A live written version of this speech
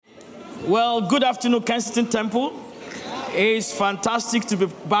Well, good afternoon, Kensington Temple. It's fantastic to be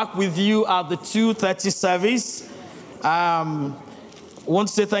back with you at the 2:30 service. I want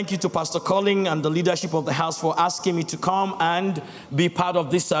to say thank you to Pastor Colin and the leadership of the house for asking me to come and be part of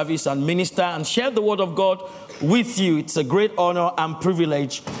this service and minister and share the word of God with you. It's a great honor and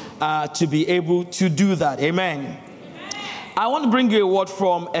privilege to be able to do that. Amen. I want to bring you a word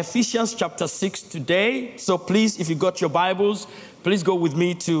from Ephesians chapter 6 today. So please, if you got your Bibles, please go with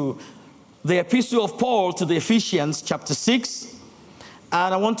me to the epistle of Paul to the Ephesians chapter 6.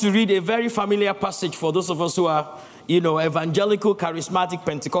 And I want to read a very familiar passage for those of us who are, evangelical, charismatic,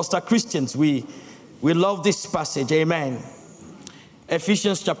 Pentecostal Christians. We love this passage. Amen.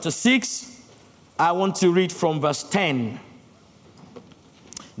 Ephesians chapter 6, I want to read from verse 10.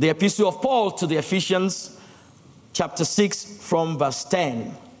 The epistle of Paul to the Ephesians chapter 6 from verse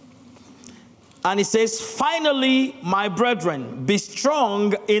 10. And it says, "Finally, my brethren, be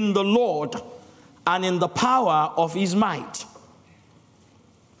strong in the Lord and in the power of his might.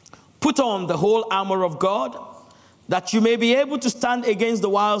 Put on the whole armor of God, that you may be able to stand against the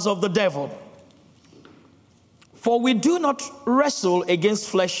wiles of the devil. For we do not wrestle against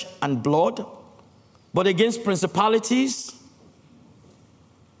flesh and blood, but against principalities,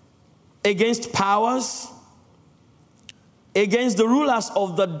 against powers, against the rulers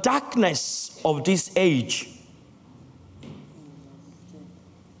of the darkness of this age,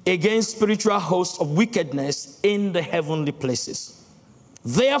 against spiritual hosts of wickedness in the heavenly places.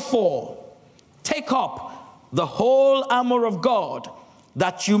 Therefore, take up the whole armor of God,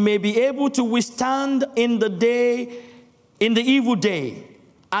 that you may be able to withstand in the evil day,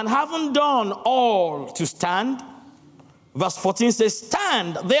 and having done all to stand." Verse 14 says,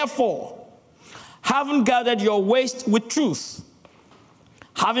 "Stand, therefore, having gathered your waist with truth,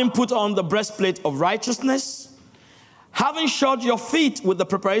 having put on the breastplate of righteousness, having shod your feet with the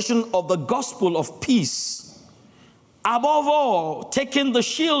preparation of the gospel of peace, above all, taking the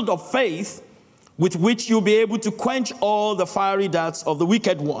shield of faith, with which you'll be able to quench all the fiery darts of the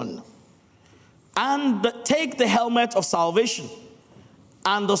wicked one, and take the helmet of salvation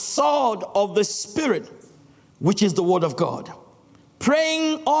and the sword of the Spirit, which is the word of God,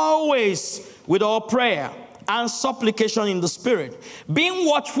 praying always with all prayer and supplication in the Spirit, being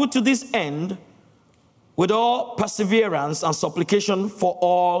watchful to this end with all perseverance and supplication for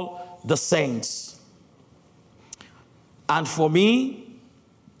all the saints. And for me,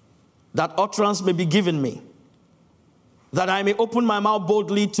 that utterance may be given me, that I may open my mouth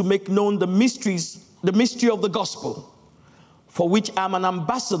boldly to make known the mystery of the gospel, for which I am an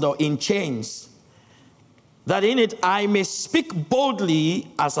ambassador in chains, that in it I may speak boldly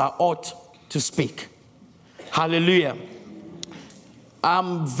as I ought to speak." Hallelujah.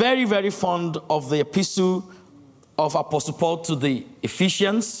 I'm very, very fond of the epistle of Apostle Paul to the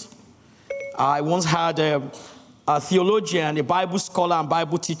Ephesians. I once had a theologian, a Bible scholar and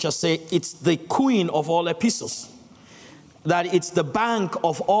Bible teacher say it's the queen of all epistles, that it's the bank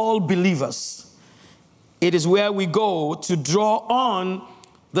of all believers. It is where we go to draw on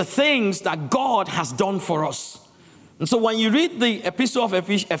the things that God has done for us. And so when you read the epistle of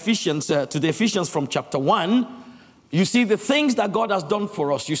Ephesians to the Ephesians from chapter 1, you see the things that God has done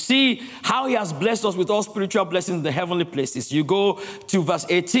for us. You see how he has blessed us with all spiritual blessings in the heavenly places. You go to verse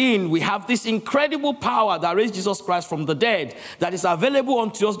 18, we have this incredible power that raised Jesus Christ from the dead that is available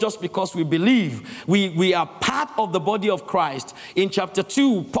unto us just because we believe. We are part of the body of Christ. In chapter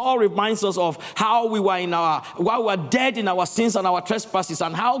 2, Paul reminds us of how we were while we were dead in our sins and our trespasses,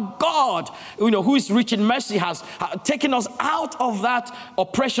 and how God, who is rich in mercy, has taken us out of that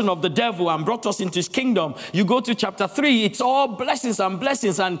oppression of the devil and brought us into his kingdom. You go to chapter 3, it's all blessings,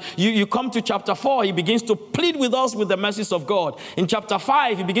 and you come to chapter 4, he begins to plead with us with the mercies of God. In chapter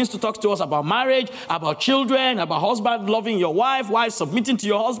 5, he begins to talk to us about marriage, about children, about husband loving your wife submitting to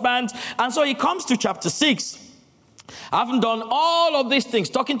your husband. And so he comes to chapter 6, having done all of these things,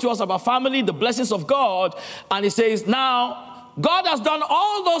 talking to us about family, the blessings of God, and he says, now, God has done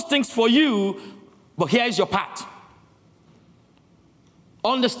all those things for you, but here is your part.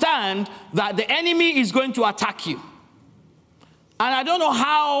 Understand that the enemy is going to attack you. And I don't know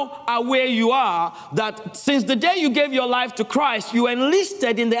how aware you are that since the day you gave your life to Christ, you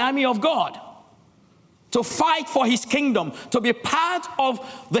enlisted in the army of God to fight for his kingdom, to be part of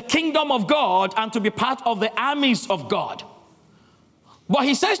the kingdom of God and to be part of the armies of God. But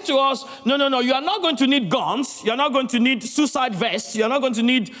he says to us, no, you are not going to need guns. You're not going to need suicide vests. You're not going to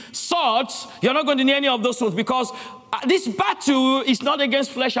need swords. You're not going to need any of those things, because this battle is not against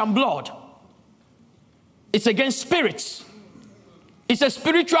flesh and blood. It's against spirits. It's a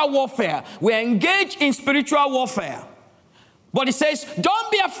spiritual warfare. We are engaged in spiritual warfare. But he says,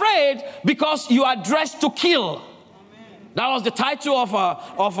 don't be afraid because you are dressed to kill. Amen. That was the title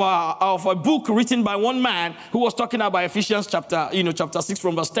of a book written by one man who was talking about Ephesians chapter 6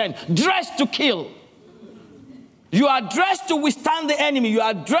 from verse 10. Dressed to kill. You are dressed to withstand the enemy. You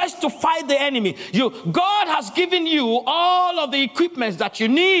are dressed to fight the enemy. God has given you all of the equipment that you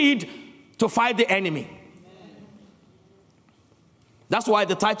need to fight the enemy. Amen. That's why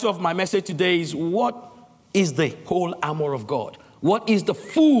the title of my message today is, what is the whole armor of God? What is the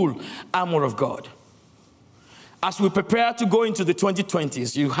full armor of God? As we prepare to go into the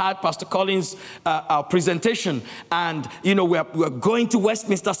 2020s, you had Pastor Collins' presentation, and we're going to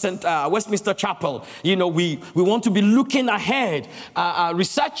Westminster Chapel. We want to be looking ahead,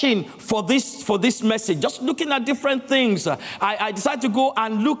 researching for this message, just looking at different things. I decided to go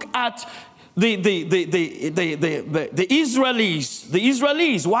and look at the Israelis. The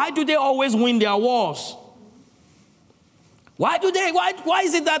Israelis, why do they always win their wars? Why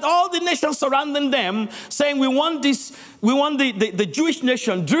is it that all the nations surrounding them saying we want the Jewish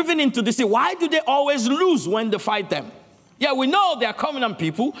nation driven into the sea? Why do they always lose when they fight them? Yeah, we know they are covenant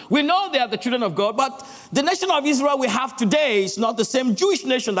people. We know they are the children of God. But the nation of Israel we have today is not the same Jewish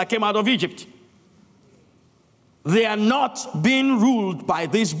nation that came out of Egypt. They are not being ruled by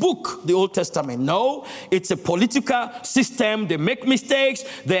this book, the Old Testament. No, it's a political system. They make mistakes.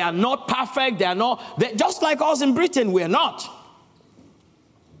 They are not perfect. They're just like us in Britain, we are not.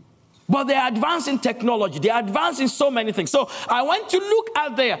 But they are advancing technology. They are advancing so many things. So I went to look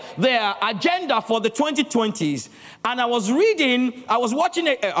at their agenda for the 2020s. And I was watching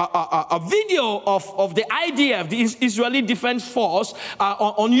a video of the IDF, the Israeli Defense Force,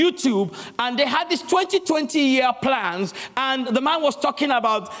 on YouTube. And they had this 2020-year plans. And the man was talking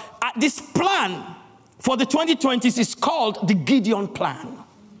about this plan for the 2020s is called the Gideon Plan.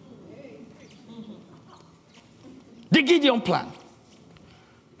 The Gideon Plan.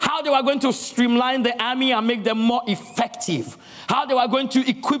 How they were going to streamline the army and make them more effective. How they were going to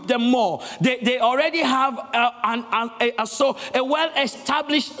equip them more. They already have a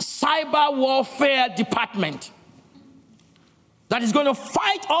well-established cyber warfare department that is going to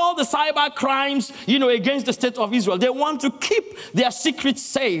fight all the cyber crimes, against the state of Israel. They want to keep their secrets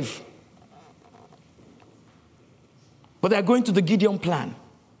safe. But they're going to the Gideon Plan.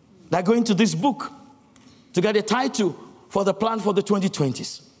 They're going to this book to get a title for the plan for the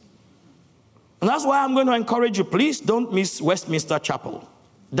 2020s. And that's why I'm going to encourage you, please don't miss Westminster Chapel.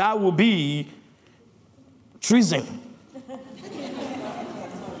 That will be treason.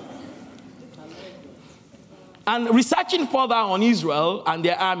 And researching further on Israel and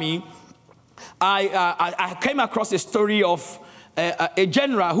their army, I came across a story of a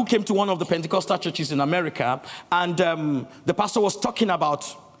general who came to one of the Pentecostal churches in America, and the pastor was talking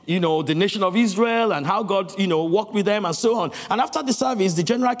about the nation of Israel and how God, worked with them and so on. And after the service, the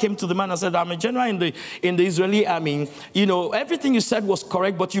general came to the man and said, I'm a general in the Israeli army. Everything you said was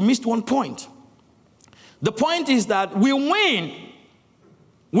correct, but you missed one point. The point is that we win.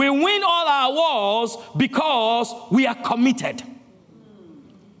 We win all our wars because we are committed.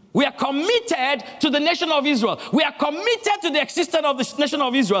 We are committed to the nation of Israel. We are committed to the existence of the nation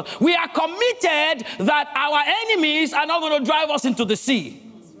of Israel. We are committed that our enemies are not going to drive us into the sea.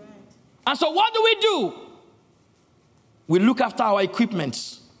 And so what do? We look after our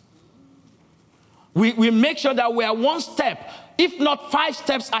equipment. We make sure that we are one step, if not 5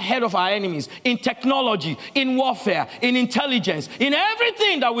 steps ahead of our enemies in technology, in warfare, in intelligence, in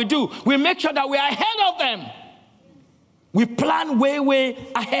everything that we do. We make sure that we are ahead of them. We plan way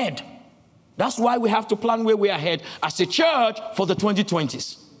ahead. That's why we have to plan way ahead as a church for the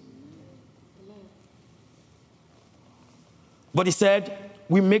 2020s. But he said,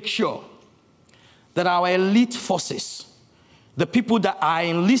 we make sure that our elite forces, the people that are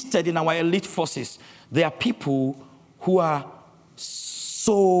enlisted in our elite forces, they are people who are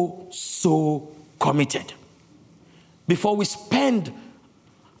so committed. Before we spend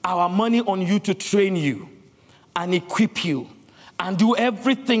our money on you to train you and equip you and do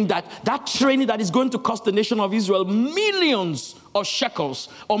everything that training that is going to cost the nation of Israel millions of shekels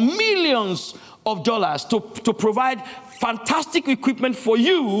or millions of dollars to provide fantastic equipment for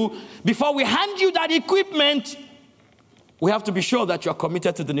you, before we hand you that equipment, we have to be sure that you are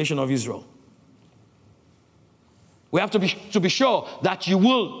committed to the nation of Israel. We have to be sure that you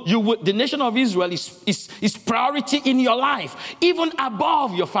will. The nation of Israel is priority in your life, even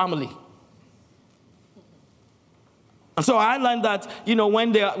above your family. And so I learned that,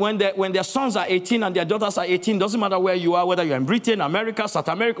 when their sons are 18 and their daughters are 18, doesn't matter where you are, whether you're in Britain, America, South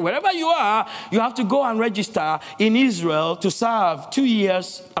America, wherever you are, you have to go and register in Israel to serve 2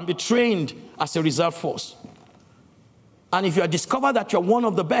 years and be trained as a reserve force. And if you are discovered that you're one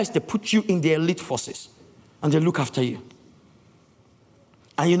of the best, they put you in the elite forces. And they look after you.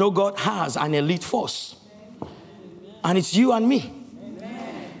 And you know God has an elite force. And it's you and me.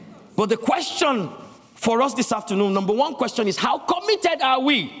 But the question for us this afternoon, number one question is, how committed are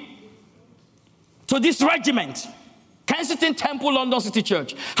we to this regiment? Kensington Temple, London City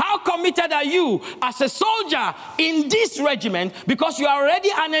Church. How committed are you as a soldier in this regiment? Because you are already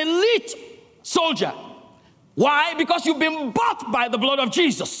an elite soldier. Why? Because you've been bought by the blood of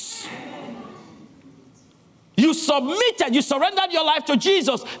Jesus. You submitted, you surrendered your life to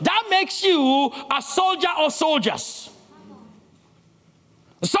Jesus. That makes you a soldier or soldiers.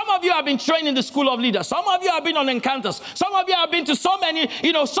 Some of you have been trained in the school of leaders. Some of you have been on encounters. Some of you have been to so many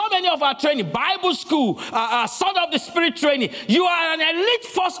of our training, Bible school, Sword of the Spirit training. You are an elite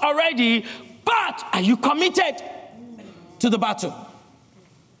force already, but are you committed to the battle?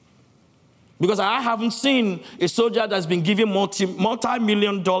 Because I haven't seen a soldier that's been given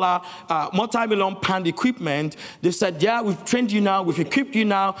multi-million pound equipment. They said, yeah, we've trained you now, we've equipped you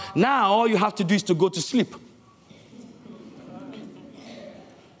now. Now all you have to do is to go to sleep.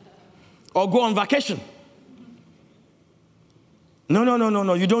 Or go on vacation.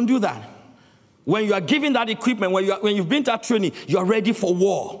 No, you don't do that. When you are given that equipment, when you've been to that training, you are ready for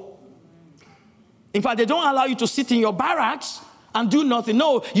war. In fact, they don't allow you to sit in your barracks and do nothing.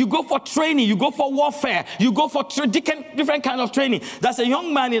 No, you go for training, you go for warfare, you go for different kind of training. There's a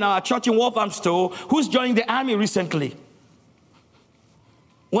young man in our church in Wolverhampton who's joined the army recently.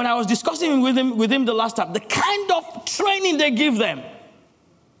 When I was discussing with him the last time, the kind of training they give them,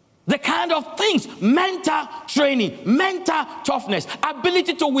 the kind of things, mental training, mental toughness,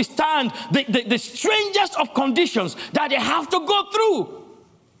 ability to withstand the strangest of conditions that they have to go through.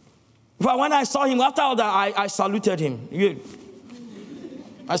 But when I saw him, after all that, I saluted him.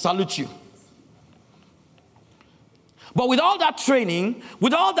 I salute you. But with all that training,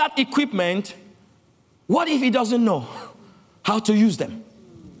 with all that equipment, what if he doesn't know how to use them?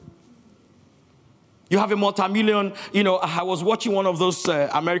 You have a multi-million, I was watching one of those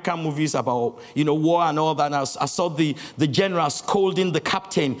American movies about, war and all that, and I saw the general scolding the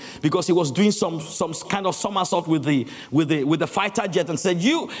captain because he was doing some kind of somersault with the fighter jet and said,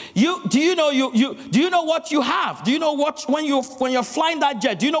 do you know what you have? Do you know what, when you're flying that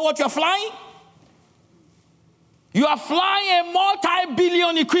jet, do you know what you're flying? You are flying a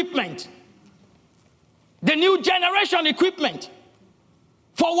multi-billion equipment. The new generation equipment.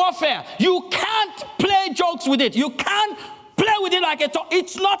 For warfare. You can't play jokes with it. You can't play with it like a toy.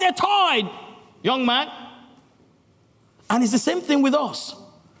 It's not a toy, young man. And it's the same thing with us.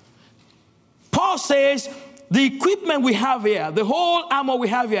 Paul says the equipment we have here, the whole armor we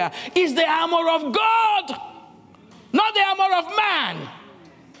have here, is the armor of God, not the armor of man.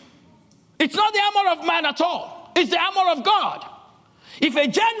 It's not the armor of man at all. It's the armor of God. If a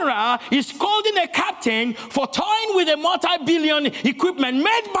general is scolding a captain for toying with a multi-billion equipment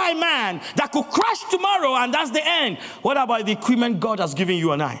made by man that could crash tomorrow and that's the end, what about the equipment God has given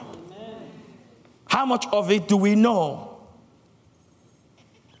you and I? Amen. How much of it do we know?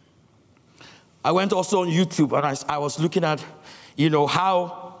 I went also on YouTube and I was looking at,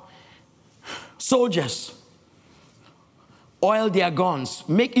 how soldiers oil their guns,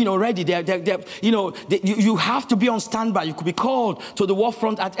 make, ready. You have to be on standby. You could be called to the war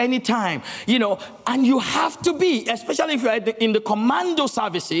front at any time, and you have to be, especially if you are in the commando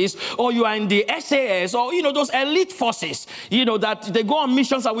services or you are in the SAS or, those elite forces, that they go on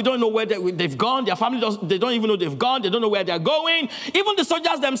missions and we don't know where they've gone. Their family, they don't even know they've gone. They don't know where they're going. Even the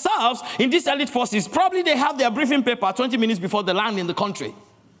soldiers themselves in these elite forces, probably they have their briefing paper 20 minutes before they land in the country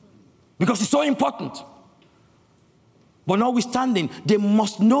because it's so important. But notwithstanding, they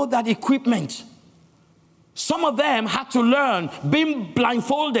must know that equipment. Some of them had to learn being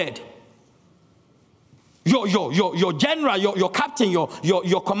blindfolded. Your general, your captain,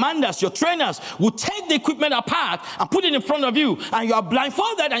 your commanders, your trainers will take the equipment apart and put it in front of you, and you are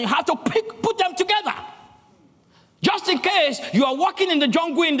blindfolded and you have to put them together. Just in case you are walking in the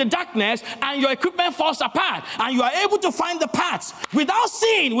jungle in the darkness and your equipment falls apart and you are able to find the parts without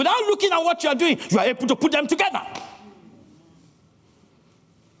seeing, without looking at what you are doing, you are able to put them together.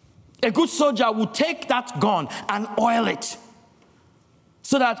 A good soldier will take that gun and oil it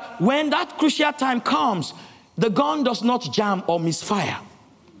so that when that crucial time comes, the gun does not jam or misfire.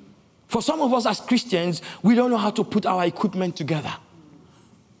 For some of us as Christians, we don't know how to put our equipment together.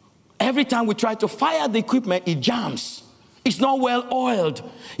 Every time we try to fire the equipment, it jams. It's not well oiled.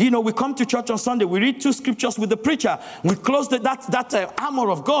 We come to church on Sunday, we read 2 scriptures with the preacher, we close that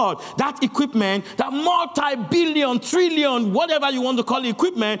armor of God, that equipment, that multi-billion, trillion, whatever you want to call it,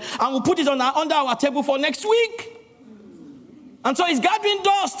 equipment, and we'll put it under our table for next week. And so it's gathering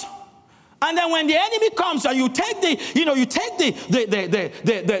dust. And then when the enemy comes and you take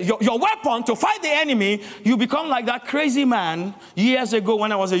your weapon to fight the enemy, you become like that crazy man years ago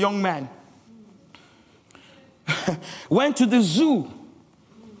when I was a young man. Went to the zoo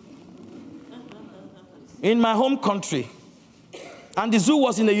in my home country. And the zoo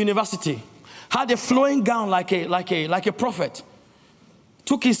was in the university. Had a flowing gown like a prophet.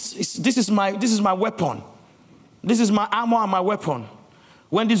 Took this is my weapon. This is my armor and my weapon.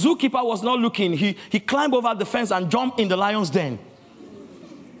 When the zookeeper was not looking, he climbed over the fence and jumped in the lion's den.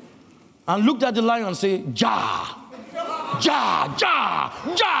 And looked at the lion and said, "Ja, ja, ja,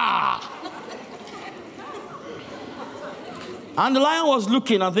 ja." And the lion was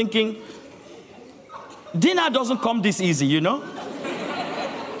looking and thinking, dinner doesn't come this easy, you know?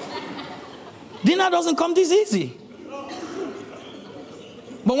 Dinner doesn't come this easy.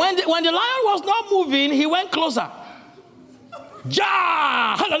 But when the lion was not moving, he went closer.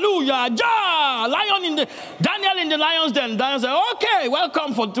 Ja! Hallelujah! Ja! Daniel in the lion's den. Daniel said, "Okay,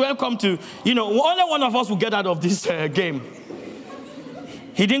 welcome to, only one of us will get out of this game."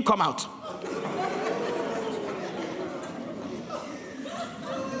 He didn't come out.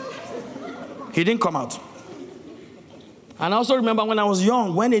 He didn't come out. And I also remember when I was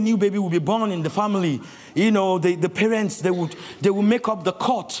young, when a new baby would be born in the family, the parents, they would make up the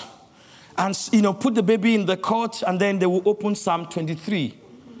cot and, put the baby in the cot, and then they will open Psalm 23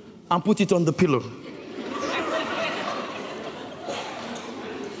 and put it on the pillow.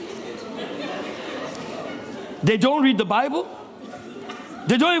 They don't read the Bible.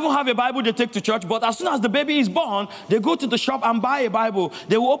 They don't even have a Bible they take to church, but as soon as the baby is born, they go to the shop and buy a Bible.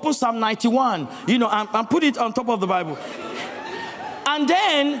 They will open Psalm 91, and put it on top of the Bible. And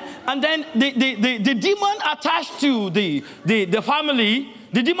then the demon attached to the family,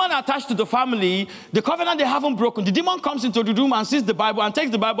 the covenant they haven't broken, the demon comes into the room and sees the Bible and takes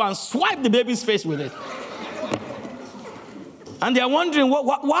the Bible and swipes the baby's face with it. And they're wondering,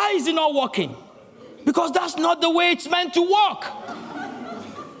 why is it not working? Because that's not the way it's meant to work.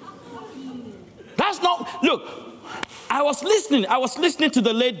 Look, I was listening to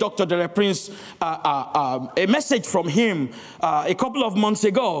the late Dr. Derek Prince, a message from him a couple of months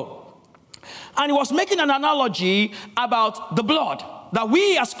ago. And he was making an analogy about the blood. That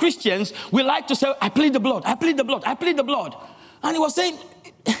we as Christians, we like to say, "I plead the blood, I plead the blood, I plead the blood." And he was saying,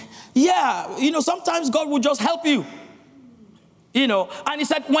 yeah, sometimes God will just help you. And he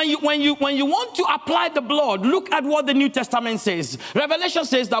said, when you want to apply the blood, look at what the New Testament says. Revelation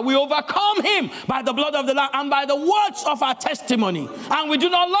says that we overcome him by the blood of the Lamb and by the words of our testimony. And we do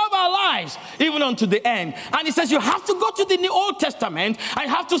not love our lives even unto the end. And he says you have to go to the Old Testament and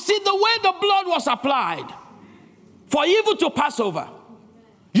you have to see the way the blood was applied for evil to pass over.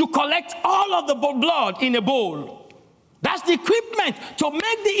 You collect all of the blood in a bowl. That's the equipment to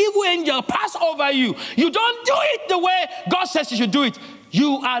make the evil angel pass over you. You don't do it the way God says you should do it.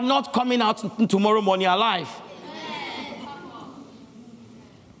 You are not coming out tomorrow morning alive.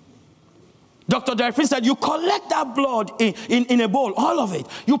 Dr. Derek Prince said, you collect that blood in a bowl, all of it.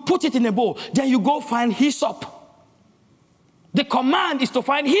 You put it in a bowl. Then you go find hyssop. The command is to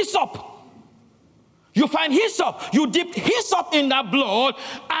find hyssop. You find hyssop. You dip hyssop in that blood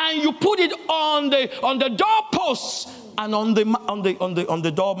and you put it on the doorposts and on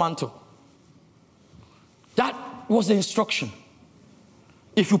the door mantle. That was the instruction.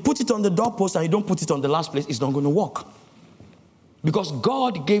 If you put it on the doorpost and you don't put it on the last place, it's not going to work. Because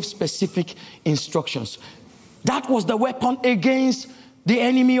God gave specific instructions. That was the weapon against the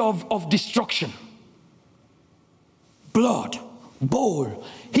enemy of destruction. Blood, bowl,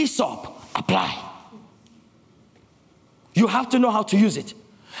 hyssop, apply. You have to know how to use it.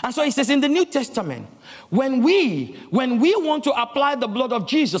 And so he says in the New Testament, when we want to apply the blood of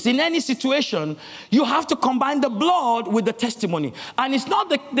Jesus in any situation, you have to combine the blood with the testimony. And it's not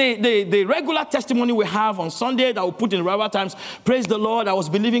the regular testimony we have on Sunday that we put in revival times. Praise the Lord, I was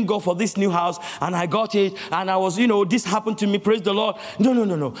believing God for this new house and I got it. And I was, this happened to me, praise the Lord.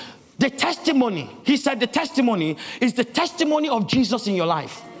 No. The testimony, he said the testimony is the testimony of Jesus in your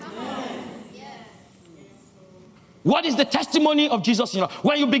life. What is the testimony of Jesus in your life?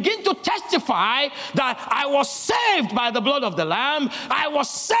 When you begin to testify that I was saved by the blood of the Lamb, I was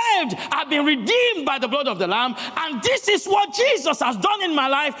saved, I've been redeemed by the blood of the Lamb, and this is what Jesus has done in my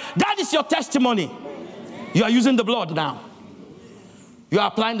life, that is your testimony. You are using the blood now. You are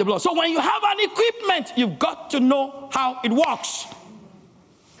applying the blood. So when you have an equipment, you've got to know how it works.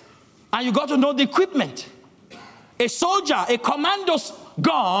 And you got to know the equipment. A soldier, a commando's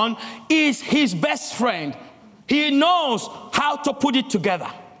gun is his best friend. He knows how to put it together.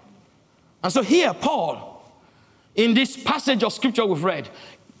 And so here, Paul in this passage of scripture we've read,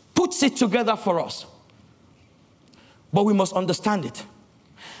 puts it together for us. But we must understand it.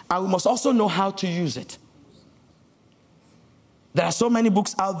 And we must also know how to use it. There are so many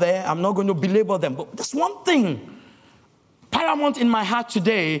books out there. I'm not going to belabor them. But there's one thing paramount in my heart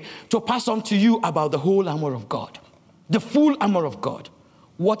today to pass on to you about the whole armor of God. The full armor of God.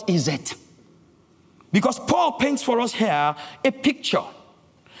 What is it? Because Paul paints for us here a picture.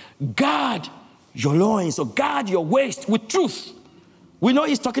 Guard your loins, or guard your waist with truth. We know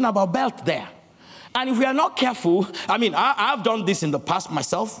he's talking about belt there. And if we are not careful, I've done this in the past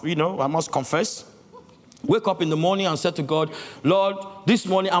myself, I must confess. Wake up in the morning and say to God, Lord, this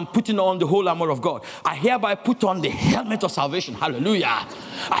morning I'm putting on the whole armor of God. I hereby put on the helmet of salvation. Hallelujah.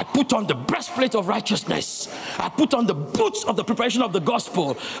 I put on the breastplate of righteousness. I put on the boots of the preparation of the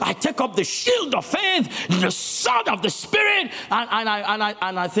gospel. I take up the shield of faith, the sword of the Spirit.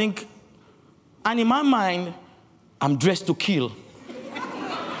 And I think, and in my mind, I'm dressed to kill.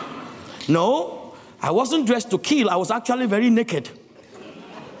 No, I wasn't dressed to kill. I was actually very naked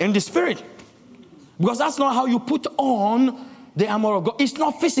in the spirit. Because that's not how you put on the armor of God. It's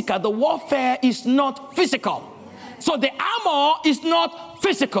not physical. The warfare is not physical. So the armor is not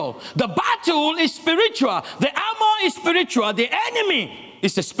physical. The battle is spiritual. The armor is spiritual. The enemy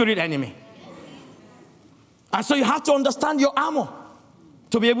is a spirit enemy. And so you have to understand your armor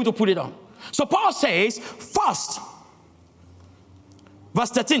to be able to put it on. So Paul says, first,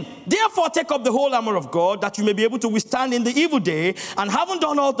 verse 13, therefore take up the whole armor of God, that you may be able to withstand in the evil day, and having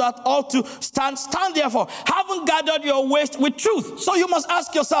done all that, all to stand therefore, having gathered your waist with truth. So you must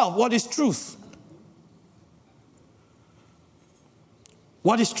ask yourself, what is truth?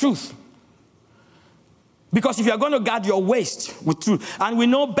 What is truth? Because if you're going to guard your waist with truth, and we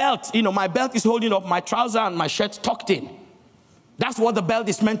know belt, my belt is holding up my trouser and my shirt tucked in. That's what the belt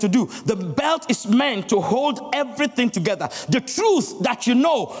is meant to do. The belt is meant to hold everything together. The truth that you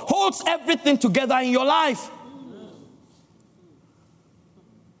know holds everything together in your life.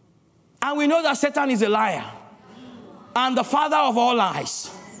 And we know that Satan is a liar and the father of all lies.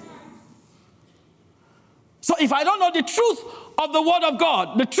 So if I don't know the truth of the word of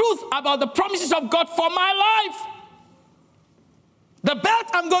God, the truth about the promises of God for my life, the belt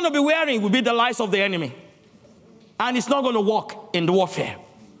I'm going to be wearing will be the lies of the enemy. And it's not going to work in the warfare.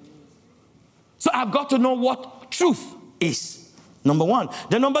 So I've got to know what truth is. Number one.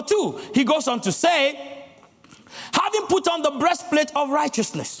 Then number two, he goes on to say, having put on the breastplate of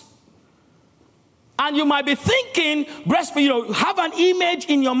righteousness. And you might be thinking, breastplate, have an image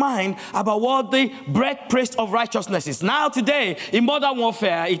in your mind about what the breastplate of righteousness is. Now today, in modern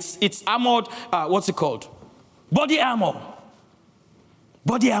warfare, it's armored, body armor.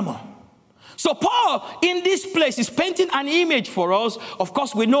 Body armor. So Paul, in this place, is painting an image for us. Of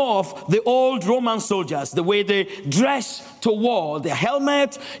course, we know of the old Roman soldiers, the way they dress to war, their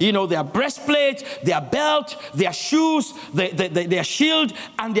helmet, their breastplate, their belt, their shoes, their shield,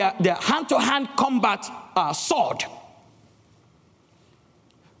 and their hand-to-hand combat sword.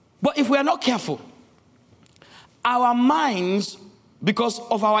 But if we are not careful, our minds, because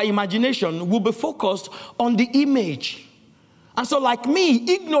of our imagination, will be focused on the image. And so like me,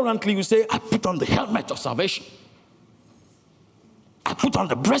 ignorantly you say, I put on the helmet of salvation. I put on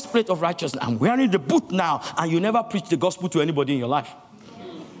the breastplate of righteousness. I'm wearing the boot now. And you never preach the gospel to anybody in your life.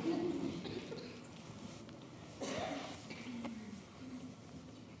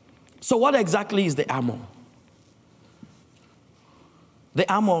 So what exactly is the armor? The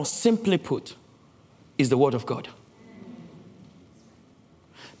armor, simply put, is the word of God.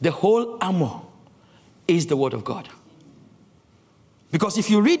 The whole armor is the word of God. Because if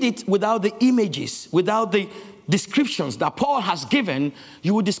you read it without the images, without the descriptions that Paul has given,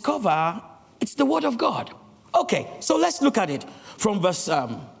 you will discover it's the word of God. Okay, so let's look at it from verse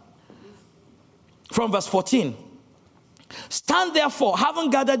 14. Stand therefore, having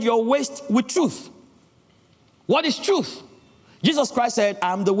gathered your waist with truth. What is truth? Jesus Christ said,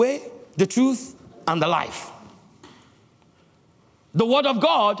 I am the way, the truth, and the life. The word of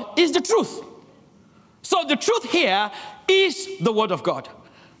God is the truth. So the truth here is the word of God.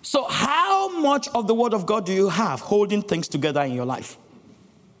 So how much of the word of God do you have holding things together in your life?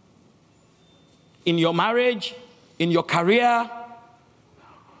 In your marriage, in your career,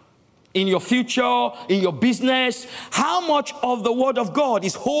 in your future, in your business? How much of the word of God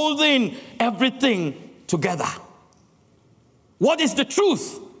is holding everything together? What is the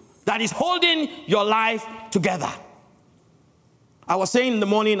truth that is holding your life together? I was saying in the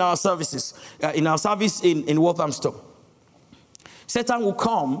morning in our services, in our service in Walthamstow, Satan will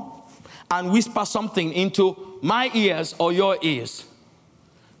come and whisper something into my ears or your ears.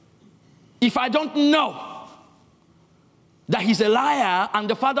 If I don't know that he's a liar and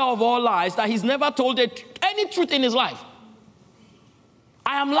the father of all lies, that he's never told any truth in his life.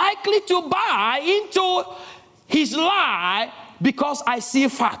 I am likely to buy into his lie because I see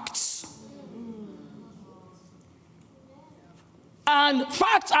facts. And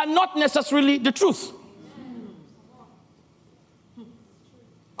facts are not necessarily the truth.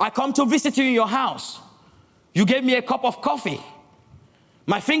 I come to visit you in your house. You gave me a cup of coffee.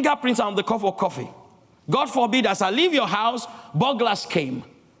 My fingerprints are on the cup of coffee. God forbid, as I leave your house, burglars came.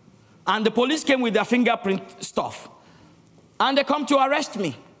 And the police came with their fingerprint stuff. And they come to arrest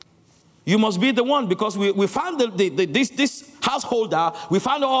me. You must be the one, because we found this householder, we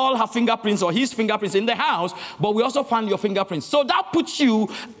found all her fingerprints or his fingerprints in the house, but we also found your fingerprints. So that puts you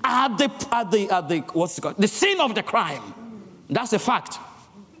at the what's it called? The scene of the crime. That's a fact.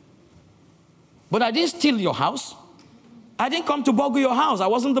 But I didn't steal your house. I didn't come to burgle your house. I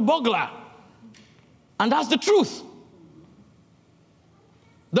wasn't the burglar. And that's the truth.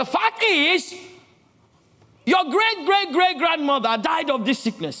 The fact is, your great-great-great-grandmother died of this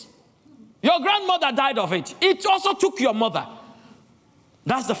sickness. Your grandmother died of it. It also took your mother.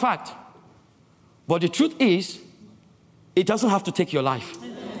 That's the fact. But the truth is, it doesn't have to take your life.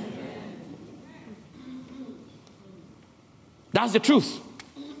 That's the truth.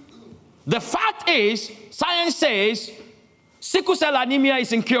 The fact is, science says, sickle cell anemia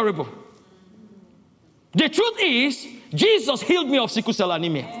is incurable. The truth is, Jesus healed me of sickle cell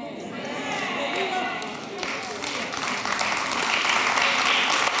anemia.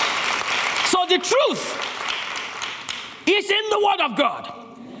 So the truth is in the Word of God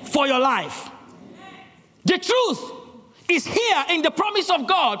for your life. The truth is here in the promise of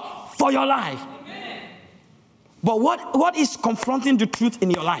God for your life. But what is confronting the truth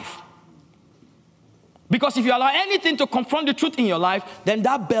in your life? Because if you allow anything to confront the truth in your life, then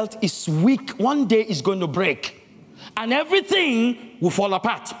that belt is weak. One day it's going to break. And everything will fall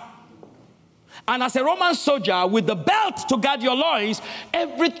apart. And as a Roman soldier with the belt to guard your loins,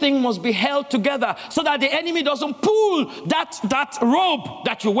 everything must be held together so that the enemy doesn't pull that robe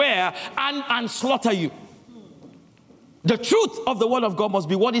that you wear and slaughter you. The truth of the Word of God must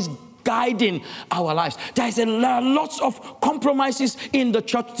be what is guiding our lives. There is lots of compromises in the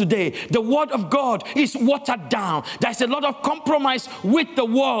church today. The Word of God is watered down. There's a lot of compromise with the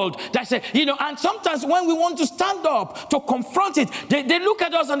world. And sometimes when we want to stand up to confront it, they look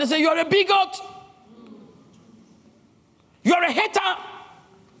at us and they say, "You're a bigot. You're a hater."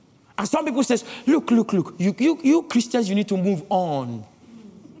 And some people say, look, you Christians, you need to move on.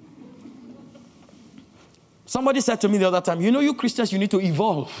 Somebody said to me the other time, you Christians, you need to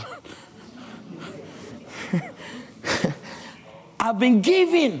evolve. I've been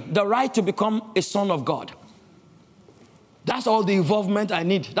given the right to become a son of God. That's all the involvement I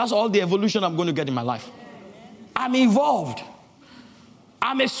need. That's all the evolution I'm going to get in my life. I'm evolved.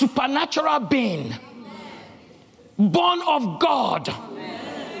 I'm a supernatural being. Born of God.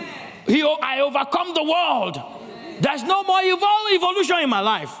 I overcome the world. There's no more evolution in my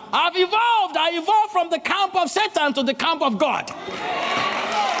life. I've evolved. I evolved from the camp of Satan to the camp of God.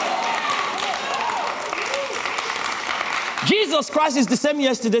 Jesus Christ is the same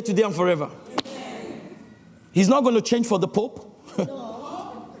yesterday, today, and forever. He's not going to change for the Pope.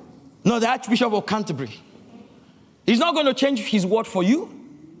 No, the Archbishop of Canterbury. He's not going to change his word for you.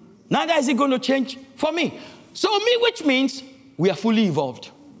 Neither is he going to change for me. So which means we are fully evolved.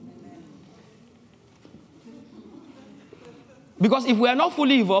 Because if we are not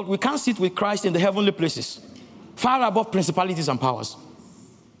fully evolved, we can't sit with Christ in the heavenly places, far above principalities and powers.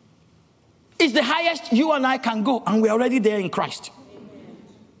 It's the highest you and I can go, and we're already there in Christ.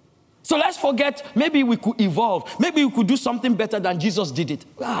 So let's forget, maybe we could evolve. Maybe we could do something better than Jesus did it.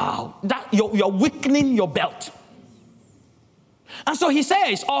 Wow, you're weakening your belt. And so he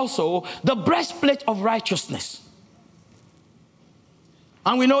says also, the breastplate of righteousness.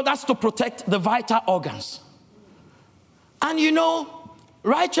 And we know that's to protect the vital organs. And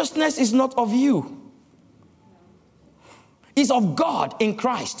righteousness is not of you. It's of God in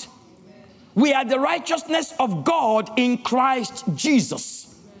Christ. We are the righteousness of God in Christ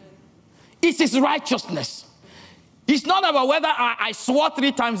Jesus. It's His righteousness. It's not about whether I swore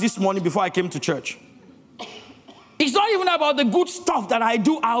 3 times this morning before I came to church. It's not even about the good stuff that I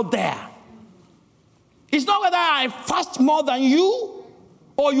do out there. It's not whether I fast more than you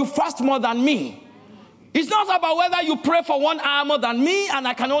or you fast more than me. It's not about whether you pray for 1 hour more than me and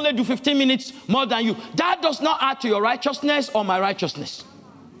I can only do 15 minutes more than you. That does not add to your righteousness or my righteousness.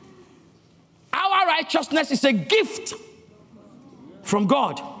 Our righteousness is a gift from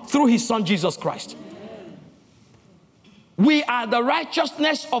God through His Son, Jesus Christ. We are the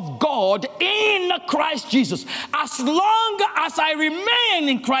righteousness of God in Christ Jesus. As long as I remain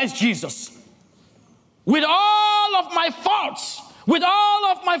in Christ Jesus, with all of my faults, with all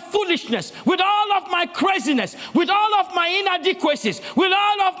of my foolishness, with all of my craziness, with all of my inadequacies, with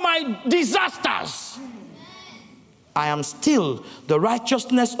all of my disasters, I am still the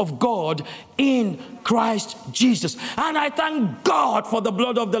righteousness of God in Christ Jesus. And I thank God for the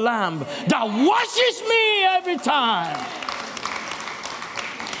blood of the Lamb that washes me every time.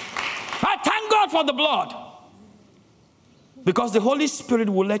 I thank God for the blood. Because the Holy Spirit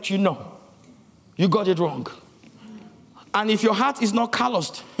will let you know you got it wrong. And if your heart is not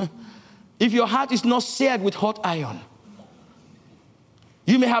calloused, if your heart is not seared with hot iron,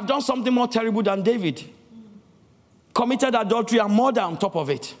 you may have done something more terrible than David. Committed adultery and murder on top of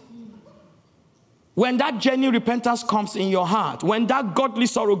it. When that genuine repentance comes in your heart, when that godly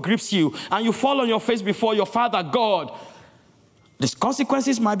sorrow grips you, and you fall on your face before your Father God, the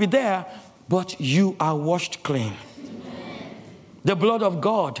consequences might be there, but you are washed clean. Amen. The blood of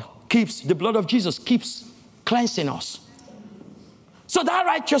God the blood of Jesus keeps cleansing us. So that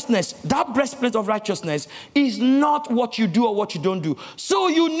righteousness, that breastplate of righteousness is not what you do or what you don't do. So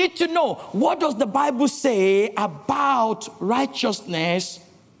you need to know, what does the Bible say about righteousness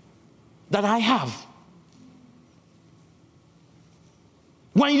that I have?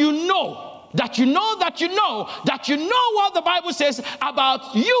 When you know that you know that you know that you know what the Bible says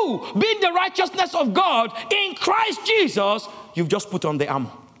about you being the righteousness of God in Christ Jesus, you've just put on the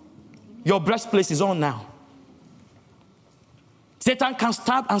armor. Your breastplate is on now. Satan can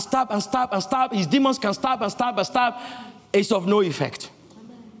stab and stab and stab and stab. His demons can stab and stab and stab. It's of no effect.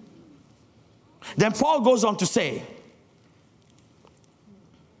 Then Paul goes on to say,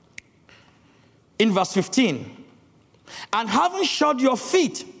 in verse 15, and having shod your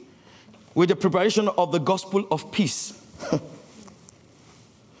feet with the preparation of the gospel of peace.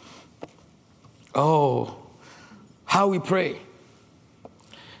 Oh, how we pray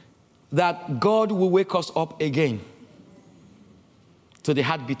that God will wake us up again to the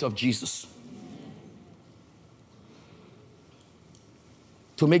heartbeat of Jesus.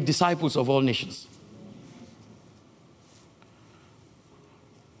 To make disciples of all nations.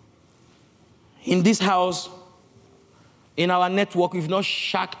 In this house, in our network, we've not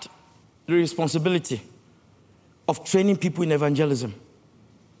shacked the responsibility of training people in evangelism.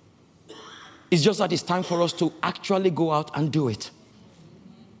 It's just that it's time for us to actually go out and do it.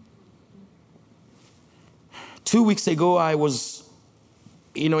 2 weeks ago, I was,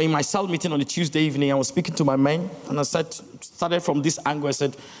 in my cell meeting on a Tuesday evening, I was speaking to my men, and I started from this angle. I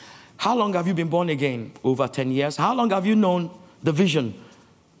said, how long have you been born again? Over 10 years. How long have you known the vision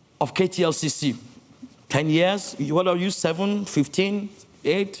of KTLCC? 10 years? What are you, 7, 15,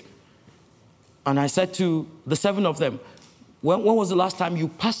 8? And I said to the 7 of them, when was the last time you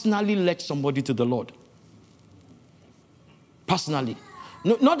personally led somebody to the Lord? Personally.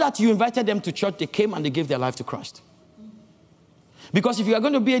 No, not that you invited them to church, they came and they gave their life to Christ. Because if you are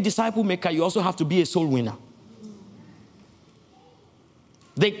going to be a disciple maker, you also have to be a soul winner.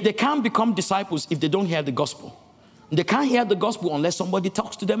 They can't become disciples if they don't hear the gospel. They can't hear the gospel unless somebody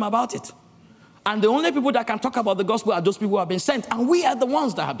talks to them about it. And the only people that can talk about the gospel are those people who have been sent. And we are the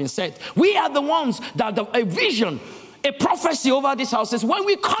ones that have been sent. We are the ones that have a vision, a prophecy over this house says, when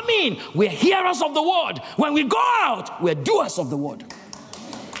we come in, we're hearers of the word. When we go out, we're doers of the word.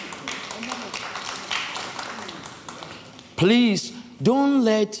 Please don't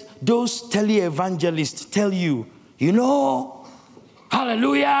let those tele-evangelists tell you,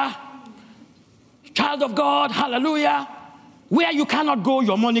 hallelujah, child of God, hallelujah. Where you cannot go,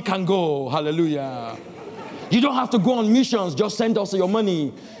 your money can go, hallelujah. You don't have to go on missions, just send us your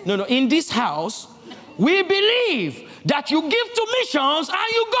money. No, in this house, we believe that you give to missions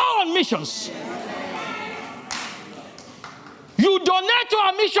and you go on missions. You donate to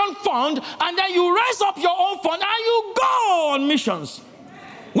a mission fund, and then you raise up your own fund, and you go on missions.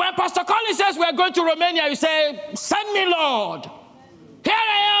 When Pastor Collins says we're going to Romania, you say, send me, Lord. Here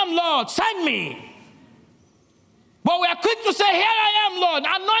I am, Lord, send me. But we're quick to say, here I am, Lord,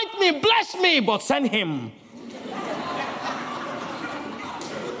 anoint me, bless me, but send him.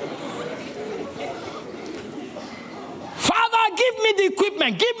 Father, give me the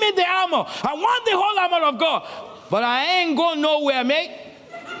equipment, give me the armor. I want the whole armor of God. But I ain't going nowhere, mate.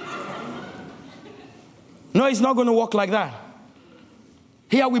 No, it's not going to work like that.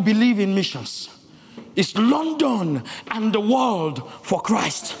 Here we believe in missions. It's London and the world for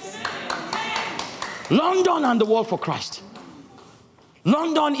Christ. London and the world for Christ.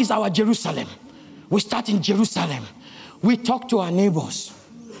 London is our Jerusalem. We start in Jerusalem. We talk to our neighbors.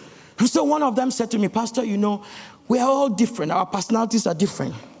 And so one of them said to me, Pastor, We are all different. Our personalities are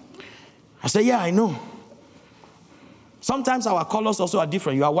different. I said, yeah, I know. Sometimes our colors also are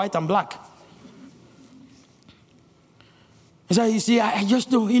different. You are white and black. He said, you see, I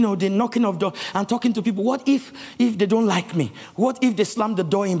just don't, the knocking of door and talking to people. What if they don't like me? What if they slam the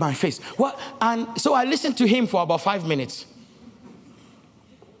door in my face? What? And so I listened to him for about 5 minutes.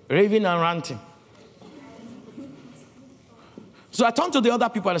 Raving and ranting. So I turned to the other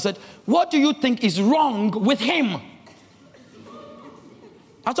people and I said, what do you think is wrong with him?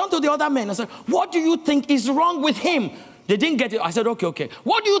 I turned to the other men and said, what do you think is wrong with him? They didn't get it. I said, okay.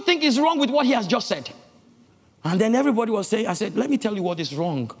 What do you think is wrong with what he has just said? And then everybody was saying, I said, let me tell you what is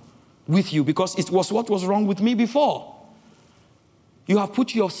wrong with you, because it was what was wrong with me before. You have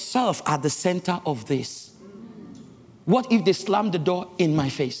put yourself at the center of this. What if they slammed the door in my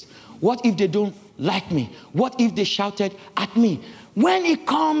face? What if they don't like me? What if they shouted at me? When it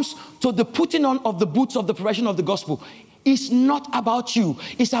comes to the putting on of the boots of the preparation of the gospel, it's not about you.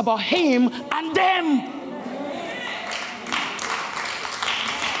 It's about him and them.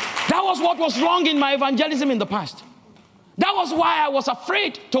 That was what was wrong in my evangelism in the past. That was why I was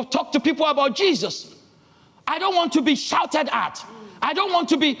afraid to talk to people about Jesus. I don't want to be shouted at. I don't want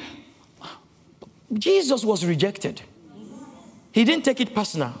to be... Jesus was rejected. He didn't take it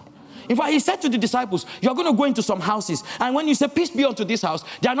personal. In fact, he said to the disciples, you're going to go into some houses, and when you say, peace be unto this house,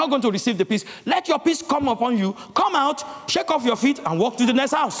 they are not going to receive the peace. Let your peace come upon you. Come out, shake off your feet, and walk to the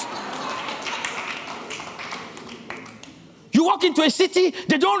next house. You walk into a city,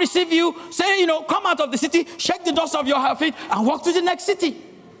 they don't receive you. Say, come out of the city, shake the dust off your feet, and walk to the next city.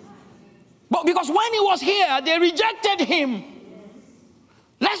 But because when he was here, they rejected him.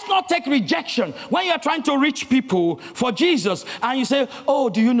 Let's not take rejection when you're trying to reach people for Jesus and you say, oh,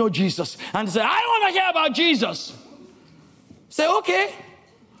 do you know Jesus? And they say, I want to hear about Jesus. Say, okay,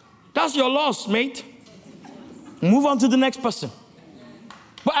 that's your loss, mate. Move on to the next person.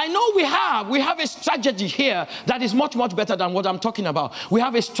 But I know we have a strategy here that is much, much better than what I'm talking about. We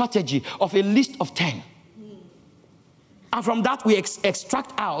have a strategy of a list of 10. And from that, we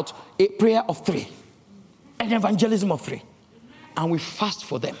extract out a prayer of 3, an evangelism of 3. And we fast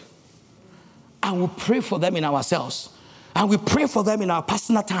for them. And we pray for them in ourselves. And we pray for them in our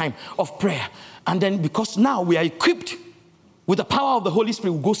personal time of prayer. And then because now we are equipped with the power of the Holy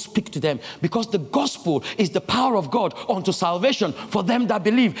Spirit, we go speak to them. Because the gospel is the power of God unto salvation for them that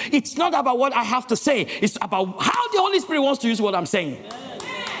believe. It's not about what I have to say. It's about how the Holy Spirit wants to use what I'm saying.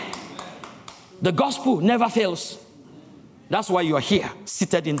 The gospel never fails. That's why you are here,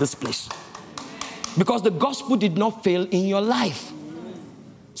 seated in this place. Because the gospel did not fail in your life.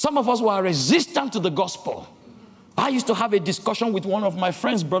 Some of us were resistant to the gospel. I used to have a discussion with one of my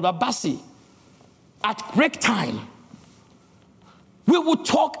friends, Brother Bassi, at break time. We would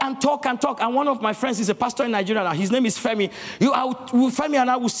talk and talk and talk. And one of my friends is a pastor in Nigeria now. His name is Femi. Femi and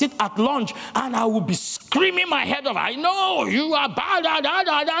I would sit at lunch and I would be screaming my head off. I know you are bad, da, da,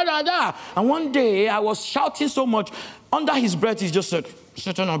 da, da, da, da. And one day I was shouting so much. Under his breath, he just said,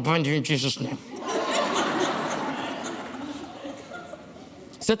 Satan, I bind you in Jesus' name.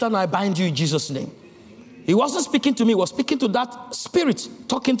 Satan, I bind you in Jesus' name. He wasn't speaking to me. He was speaking to that spirit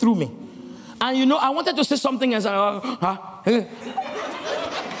talking through me. And I wanted to say something as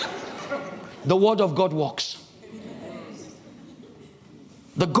the word of God works.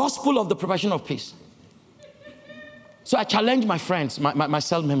 The gospel of the preparation of peace. So I challenged my friends, my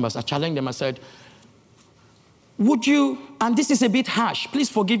cell members. I challenged them. I said, would you, and this is a bit harsh. Please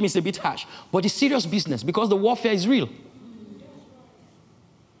forgive me, it's a bit harsh. But it's serious business because the warfare is real.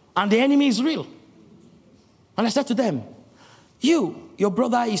 And the enemy is real. And I said to them, your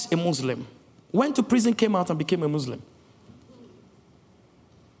brother is a Muslim. Went to prison, came out and became a Muslim.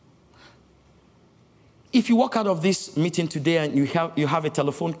 If you walk out of this meeting today and you have a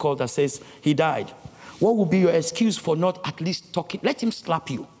telephone call that says he died, what would be your excuse for not at least talking? Let him slap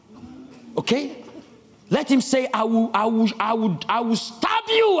you. Okay? Let him say, I will stab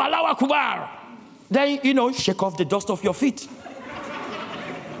you, Allahu Akbar. Then, shake off the dust off your feet.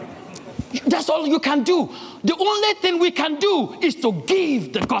 That's all you can do. The only thing we can do is to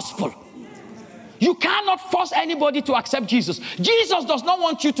give the gospel. You cannot force anybody to accept Jesus. Jesus does not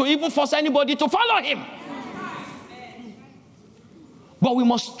want you to even force anybody to follow him. But we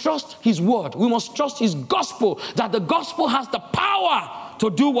must trust his word. We must trust his gospel, that the gospel has the power to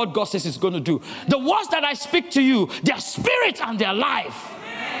do what God says it's going to do. The words that I speak to you, their spirit and their life.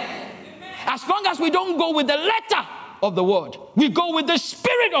 As long as we don't go with the letter of the word, we go with the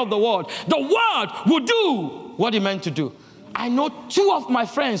spirit of the word will do what it meant to do. I know 2 of my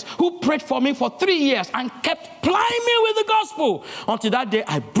friends who prayed for me for 3 years and kept plying me with the gospel until that day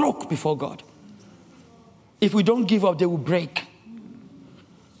I broke before God. If we don't give up, they will break.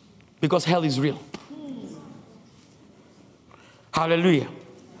 Because hell is real. Hallelujah.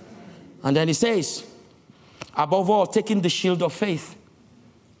 And then he says, above all, taking the shield of faith.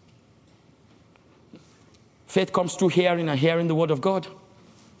 Faith comes through hearing, and hearing the word of God.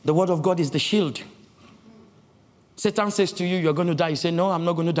 The word of God is the shield. Satan says to you, you're going to die. You say, no, I'm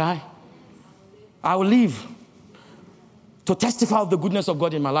not going to die. I will live to testify of the goodness of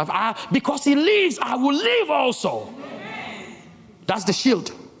God in my life. Because he lives, I will live also. That's the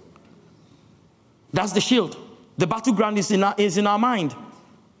shield. That's the shield. The battleground is in our mind.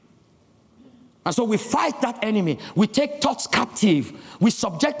 And so we fight that enemy. We take thoughts captive. We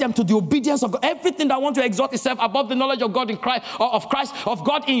subject them to the obedience of God. Everything that wants to exalt itself above the knowledge of God in Christ, or of Christ, of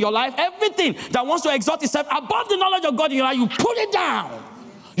God in your life, everything that wants to exalt itself above the knowledge of God in your life, you put it down.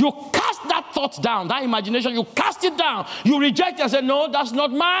 You cast that thought down, that imagination, you cast it down. You reject it and say, no, that's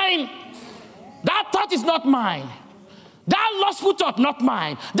not mine. That thought is not mine. That lustful thought, not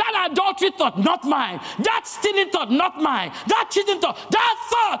mine. That adultery thought, not mine. That stealing thought, not mine. That cheating thought, that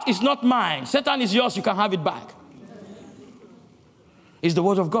thought is not mine. Satan is yours, you can have it back. It's the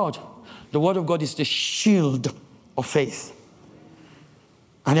word of God. The word of God is the shield of faith.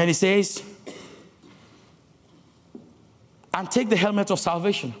 And then he says, and take the helmet of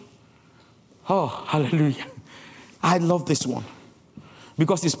salvation. Oh, hallelujah. I love this one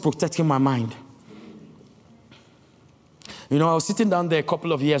because it's protecting my mind. You know, I was sitting down there a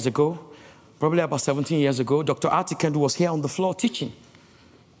couple of years ago, probably about 17 years ago. Dr. Artie Kendall was here on the floor teaching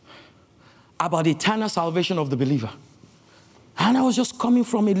about the eternal salvation of the believer. And I was just coming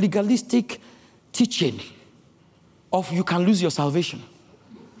from a legalistic teaching of you can lose your salvation.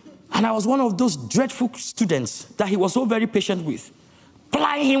 And I was one of those dreadful students that he was so very patient with,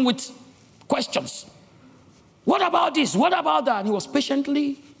 plying him with questions. What about this? What about that? And he was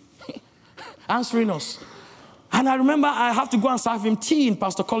patiently answering us. And I remember I have to go and serve him tea in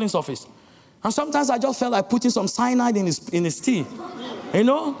Pastor Collins' office. And sometimes I just felt like putting some cyanide in his tea. You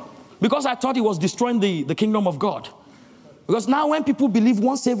know? Because I thought he was destroying the kingdom of God. Because now when people believe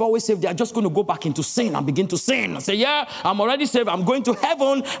once saved, always saved, they are just going to go back into sin and begin to sin. And say, yeah, I'm already saved. I'm going to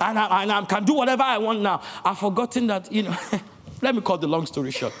heaven and I can do whatever I want now. I've forgotten that, you know. Let me cut the long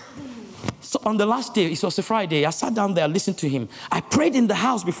story short. So on the last day, it was a Friday, I sat down there, listened to him. I prayed in the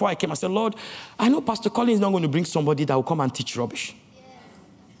house before I came. I said, Lord, I know Pastor Colin is not going to bring somebody that will come and teach rubbish.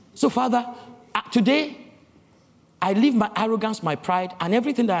 So Father, today, I leave my arrogance, my pride, and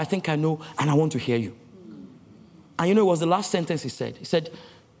everything that I think I know, and I want to hear you. And you know, it was the last sentence he said. He said,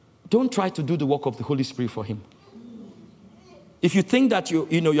 don't try to do the work of the Holy Spirit for him. If you think that you're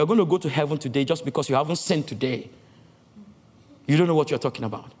going to go to heaven today just because you haven't sinned today, you don't know what you're talking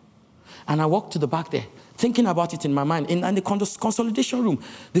about. And I walked to the back there, thinking about it in my mind. In the consolidation room,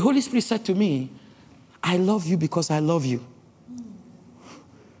 the Holy Spirit said to me, I love you because I love you.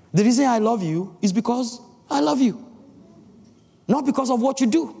 The reason I love you is because I love you. Not because of what you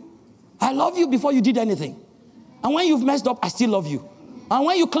do. I love you before you did anything. And when you've messed up, I still love you. And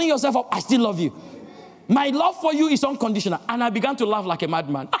when you clean yourself up, I still love you. My love for you is unconditional. And I began to laugh like a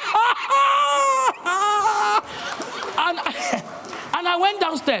madman. And I went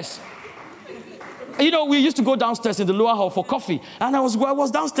downstairs. You know, we used to go downstairs in the lower hall for coffee. And I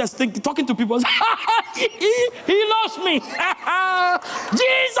was downstairs talking to people. He loves me.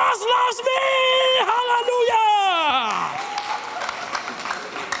 Jesus loves me. Hallelujah.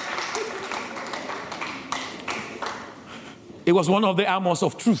 It was one of the armors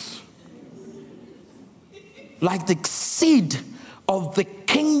of truth. Like the seed of the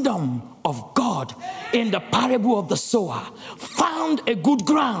kingdom of God in the parable of the sower found a good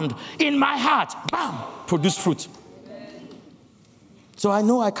ground in my heart. Bam! Produced fruit. So I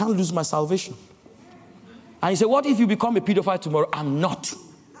know I can't lose my salvation. And he said, what if you become a pedophile tomorrow? I'm not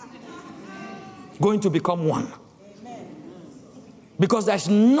going to become one. Because there's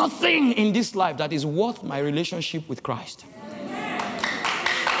nothing in this life that is worth my relationship with Christ.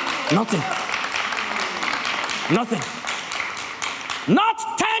 Nothing. Nothing.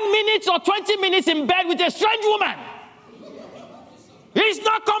 Not 10 minutes or 20 minutes in bed with a strange woman. It's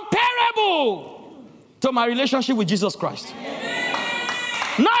not comparable to my relationship with Jesus Christ.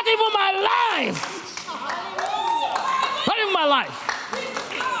 Not even my life. Not even my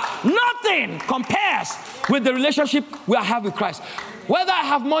life. Nothing compares with the relationship we have with Christ. Whether I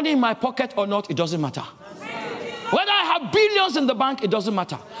have money in my pocket or not, it doesn't matter. Whether I have billions in the bank, it doesn't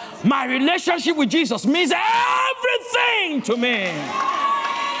matter. My relationship with Jesus means everything to me.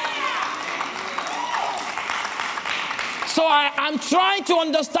 So I'm trying to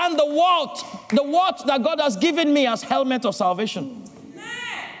understand the what that God has given me as helmet of salvation.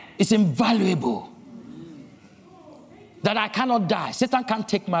 It's invaluable. that I cannot die. Satan can't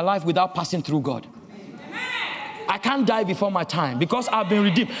take my life without passing through God. I can't die before my time because I've been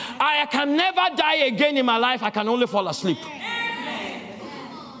redeemed. I can never die again in my life. I can only fall asleep.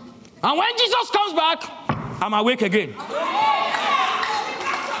 And when Jesus comes back, I'm awake again.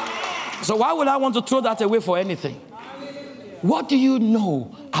 So why would I want to throw that away for anything? What do you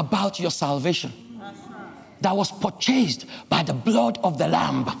know about your salvation that was purchased by the blood of the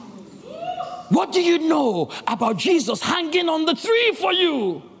Lamb? What do you know about Jesus hanging on the tree for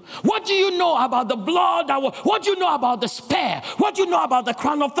you? What do you know about the blood? What do you know about the spear? What do you know about the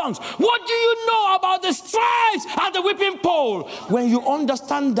crown of thorns? What do you know about the stripes and the whipping pole? When you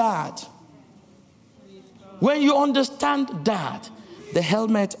understand that, the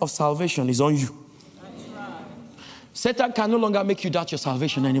helmet of salvation is on you. Satan can no longer make you doubt your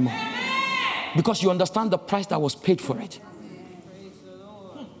salvation anymore because you understand the price that was paid for it.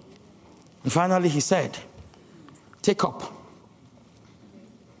 And finally, he said, take up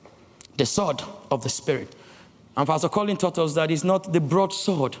the sword of the Spirit. And Pastor Colin taught us that it's not the broad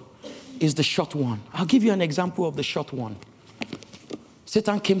sword, it's the short one. I'll give you an example of the short one.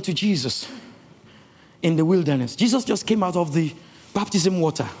 Satan came to Jesus in the wilderness. Jesus just came out of the baptism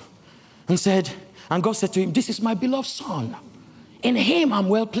water and said, and God said to him, this is my beloved son. In him I'm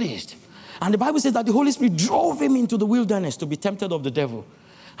well pleased. And the Bible says that the Holy Spirit drove him into the wilderness to be tempted of the devil.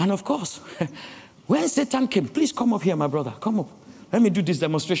 And of course, when Satan came, please come up here, my brother, come up. Let me do this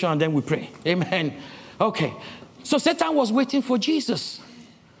demonstration and then we pray. Amen. Okay. So Satan was waiting for Jesus.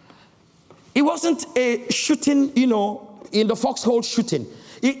 It wasn't a shooting, in the foxhole shooting.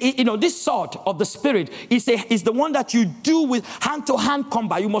 This sword of the Spirit is the one that you do with hand-to-hand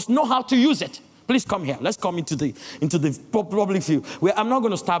combat. You must know how to use it. Please come here. Let's come into the public view. I'm not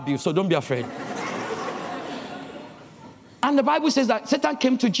going to stab you, so don't be afraid. And the Bible says that Satan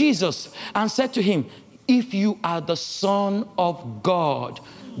came to Jesus and said to him, if you are the Son of God.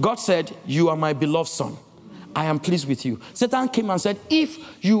 God said, you are my beloved son. I am pleased with you. Satan came and said,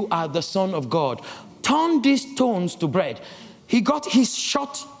 if you are the Son of God, turn these stones to bread. He got his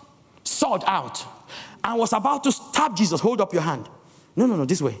short sword out and was about to stab Jesus. Hold up your hand. No,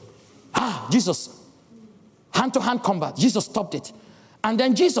 this way. Jesus. Hand-to-hand combat. Jesus stopped it. And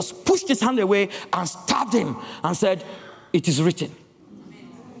then Jesus pushed his hand away and stabbed him and said, it is written.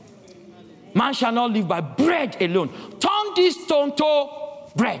 Man shall not live by bread alone. Turn this stone to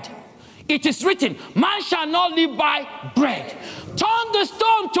bread. It is written, man shall not live by bread. Turn the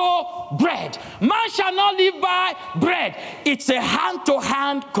stone to bread. Man shall not live by bread. It's a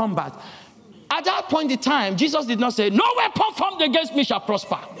hand-to-hand combat. At that point in time, Jesus did not say, no weapon formed against me shall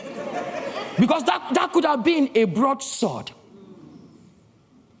prosper. Because that could have been a broadsword.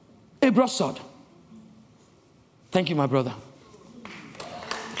 A broadsword. Thank you, my brother.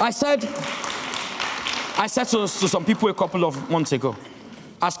 I said to some people a couple of months ago,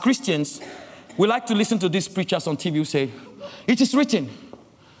 as Christians, we like to listen to these preachers on TV who say, it is written,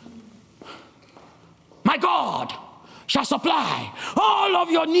 my God shall supply all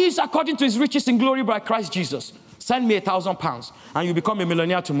of your needs according to his riches in glory by Christ Jesus. Send me £1,000 and you become a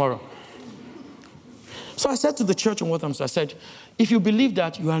millionaire tomorrow. So I said to the church on Waltham, I said, if you believe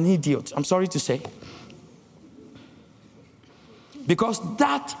that, you are an idiot. I'm sorry to say. Because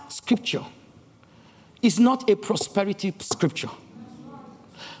that scripture is not a prosperity scripture.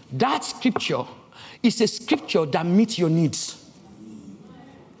 That scripture is a scripture that meets your needs.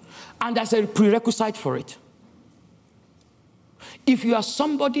 And there's a prerequisite for it. If you are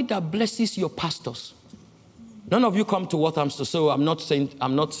somebody that blesses your pastors, none of you come to Walthamstow, so I'm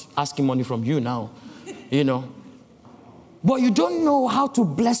not asking money from you now, But you don't know how to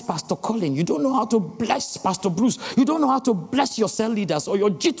bless Pastor Colin. You don't know how to bless Pastor Bruce. You don't know how to bless your cell leaders or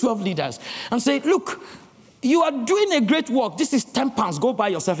your G12 leaders. And say, look, you are doing a great work. This is £10. Go buy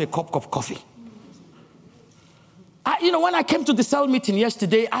yourself a cup of coffee. When I came to the cell meeting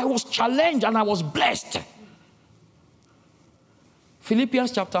yesterday, I was challenged and I was blessed.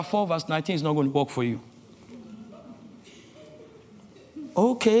 Philippians chapter 4 verse 19 is not going to work for you.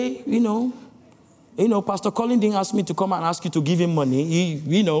 Okay, Pastor Colin didn't ask me to come and ask you to give him money.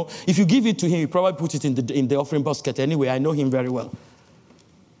 If you give it to him, he probably put it in the offering basket anyway. I know him very well.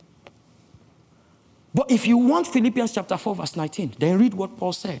 But if you want Philippians chapter 4 verse 19, then read what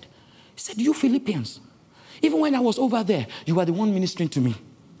Paul said. He said, you Philippians, even when I was over there, you were the one ministering to me.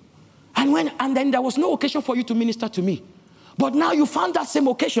 And then there was no occasion for you to minister to me. But now you found that same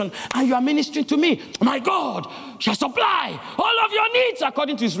occasion and you are ministering to me. My God shall supply all of your needs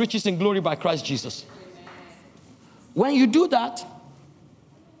according to his riches in glory by Christ Jesus. When you do that,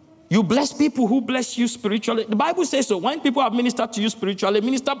 you bless people who bless you spiritually. The Bible says so. When people have ministered to you spiritually,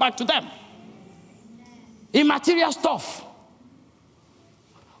 minister back to them. Immaterial stuff.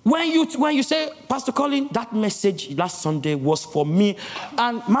 When you say, Pastor Colin, that message last Sunday was for me.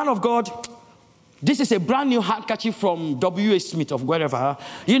 And man of God, this is a brand new handkerchief from W.A. Smith of wherever.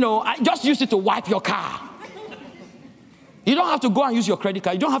 You know, I just use it to wipe your car. You don't have to go and use your credit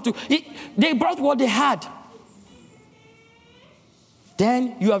card. You don't have to. They brought what they had.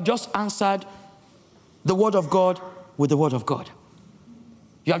 Then you have just answered the word of God with the word of God.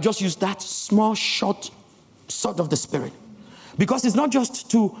 You have just used that small, short sword of the Spirit. Because it's not just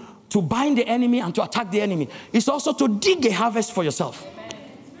to bind the enemy and to attack the enemy. It's also to dig a harvest for yourself. Amen.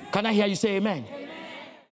 Can I hear you say amen? Amen.